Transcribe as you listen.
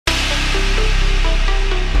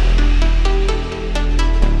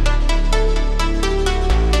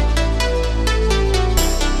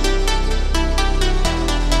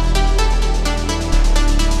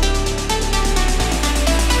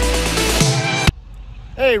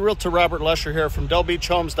Hey, Realtor Robert Lesher here from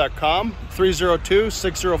DelBeachHomes.com,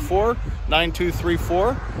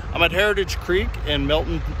 302-604-9234. I'm at Heritage Creek in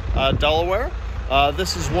Milton, Delaware.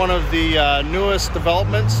 This is one of the newest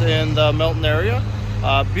developments in the Milton area.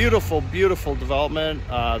 Beautiful, beautiful development.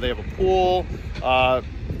 They have a pool.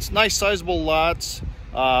 It's nice, sizable lots.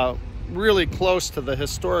 Really close to the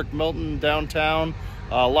historic Milton downtown.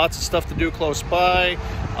 Lots of stuff to do close by.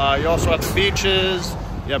 You also have the beaches.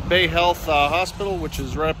 You have Bay Health Hospital, which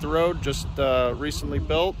is right up the road, just recently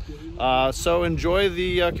built. So enjoy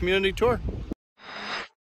the community tour.